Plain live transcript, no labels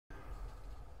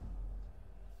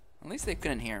least they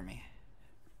couldn't hear me.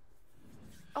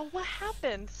 Oh, what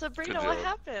happened? Sabrina, Good what job.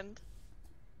 happened?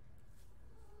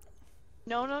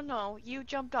 No, no, no. You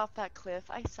jumped off that cliff.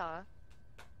 I saw.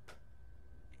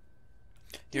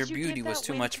 Your Did you beauty give was that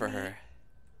too win much to for me? her.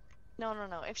 No, no,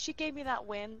 no. If she gave me that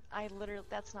win, I literally...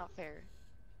 That's not fair.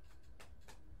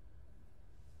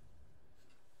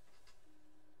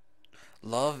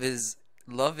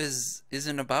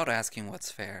 Isn't about asking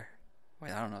what's fair.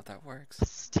 Wait, I don't know if that works.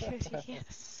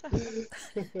 Studious.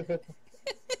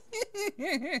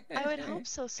 I would hope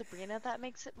so, Sabrina. That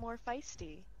makes it more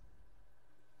feisty.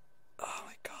 Oh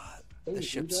my god. Hey, The who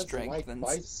ship doesn't like strengthens.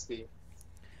 feisty?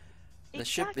 The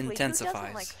ship Exactly. Who intensifies.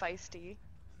 doesn't like feisty?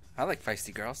 I like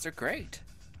feisty girls. They're great.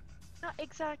 Not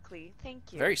exactly.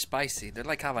 Thank you. Very spicy. They're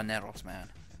like habaneros, man.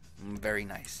 Very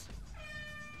nice.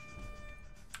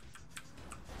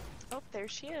 Oh, there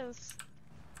she is.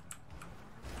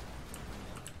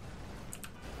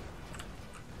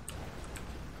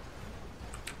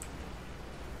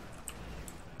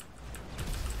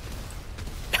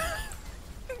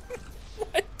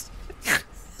 What?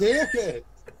 Damn it!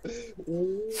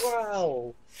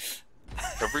 Wow!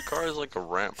 Every car is like a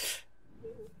ramp.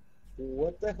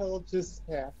 What the hell just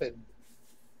happened?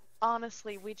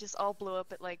 Honestly, we just all blew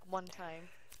up at like one time.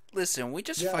 Listen, we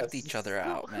just Yes. fucked each other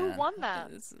out, Who man. won that?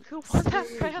 It's- Who won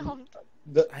that round?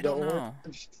 I don't know.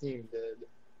 orange team did.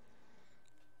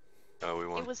 Oh, we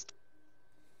won. It was.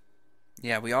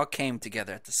 Yeah, we all came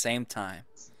together at the same time.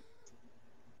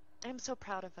 I'm so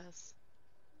proud of us.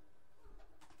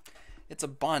 It's a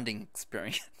bonding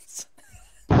experience.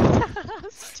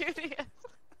 Studious.